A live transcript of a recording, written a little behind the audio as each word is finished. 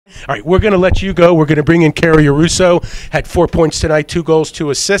All right, we're going to let you go. We're going to bring in Kara Yarusso. Had 4 points tonight, 2 goals, 2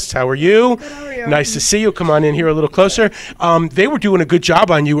 assists. How are you? Good, how are you? Nice to see you. Come on in here a little closer. They were doing a good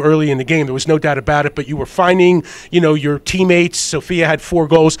job on you early in the game. There was no doubt about it, but you were finding, your teammates. Sophia had 4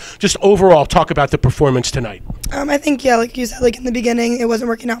 goals. Just overall, talk about the performance tonight. I think, like you said, in the beginning, it wasn't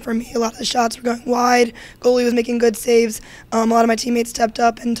working out for me. A lot of the shots were going wide. Goalie was making good saves. A lot of my teammates stepped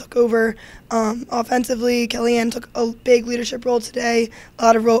up and took over. Offensively, Kellyanne took a big leadership role today. A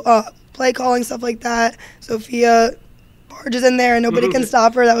lot of play calling, stuff like that. Sophia barges in there and nobody can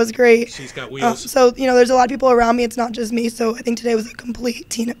stop her. That was great. She's got wheels. There's a lot of people around me. It's not just me. So I think today was a complete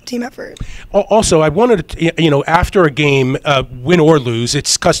team effort. Also, I wanted to, after a game, win or lose,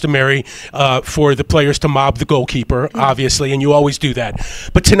 it's customary for the players to mob the goalkeeper, obviously, and you always do that.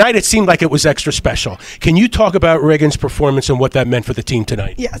 But tonight it seemed like it was extra special. Can you talk about Reagan's performance and what that meant for the team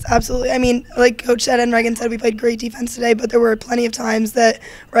tonight? Yes, absolutely. I mean, like Coach said and Reagan said, we played great defense today, but there were plenty of times that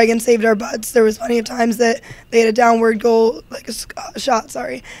Reagan saved our butts. There was plenty of times that they had a downward goal, like a shot,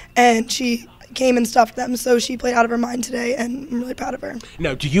 and she came and stuffed them, so she played out of her mind today, and I'm really proud of her.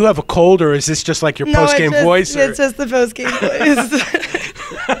 Now, do you have a cold, or is this just like your post-game voice? It's just the post-game voice.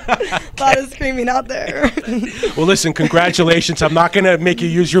 A lot of screaming out there. Well, listen, congratulations. I'm not going to make you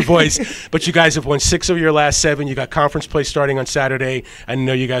use your voice, but you guys have won 6 of your last 7. You got conference play starting on Saturday. I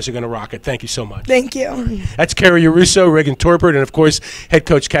know you guys are going to rock it. Thank you so much. Thank you. That's Kara Yarusso, Reagan Torbert, and, of course, head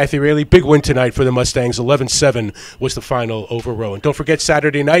coach Kathy Raley. Big win tonight for the Mustangs. 11-7 was the final over Rowan. Don't forget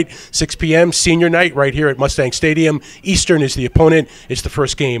Saturday night, 6 p.m., senior night right here at Mustang Stadium. Eastern is the opponent. It's the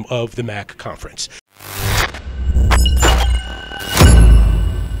first game of the MAC Conference.